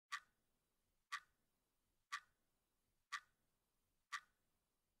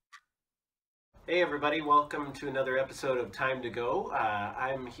Hey everybody, welcome to another episode of Time to Go.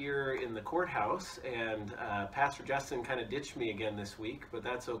 I'm here in the courthouse and Pastor Justin kind of ditched me again this week, but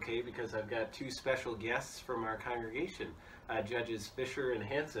that's okay because I've got two special guests from our congregation, Judges Fisher and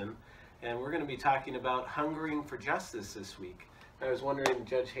Hansen, and we're going to be talking about hungering for justice this week. I was wondering,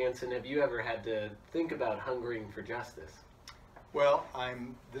 Judge Hansen, have you ever had to think about hungering for justice? Well,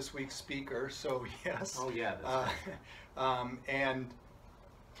 I'm this week's speaker, so yes. Oh yeah, that's right.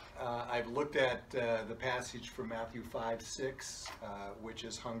 I've looked at the passage from Matthew 5:6, which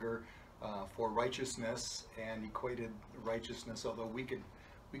is hunger for righteousness, and equated righteousness. Although we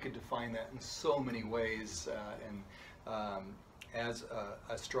could define that in so many ways, as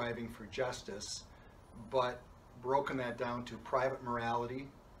a striving for justice, but broken that down to private morality,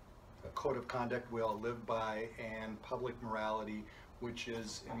 a code of conduct we all live by, and public morality, which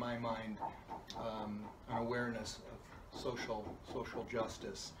is, in my mind, an awareness of social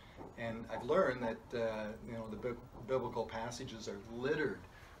justice. And I've learned that the biblical passages are littered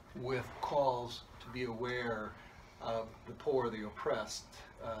with calls to be aware of the poor, the oppressed,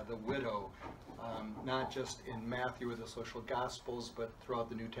 the widow, not just in Matthew or the social gospels, but throughout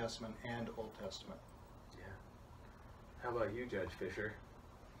the New Testament and Old Testament. Yeah. How about you, Judge Fisher?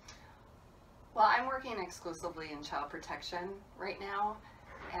 Well, I'm working exclusively in child protection right now,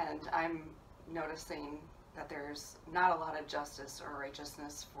 and I'm noticing that there's not a lot of justice or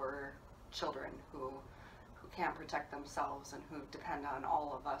righteousness for children who can't protect themselves and who depend on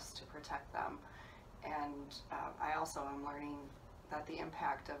all of us to protect them. And I also am learning that the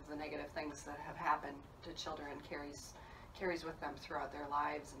impact of the negative things that have happened to children carries with them throughout their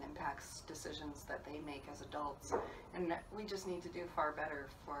lives and impacts decisions that they make as adults. And we just need to do far better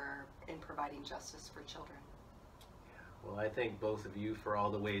in providing justice for children. Well, I thank both of you for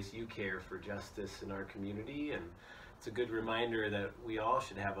all the ways you care for justice in our community, and it's a good reminder that we all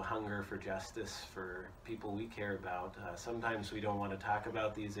should have a hunger for justice for people we care about. Sometimes we don't want to talk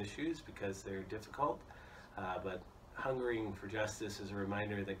about these issues because they're difficult, but hungering for justice is a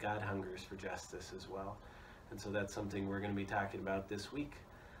reminder that God hungers for justice as well. And so that's something we're going to be talking about this week.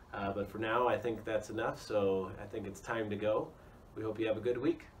 But for now, I think that's enough, so I think it's time to go. We hope you have a good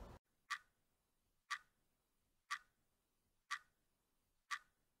week.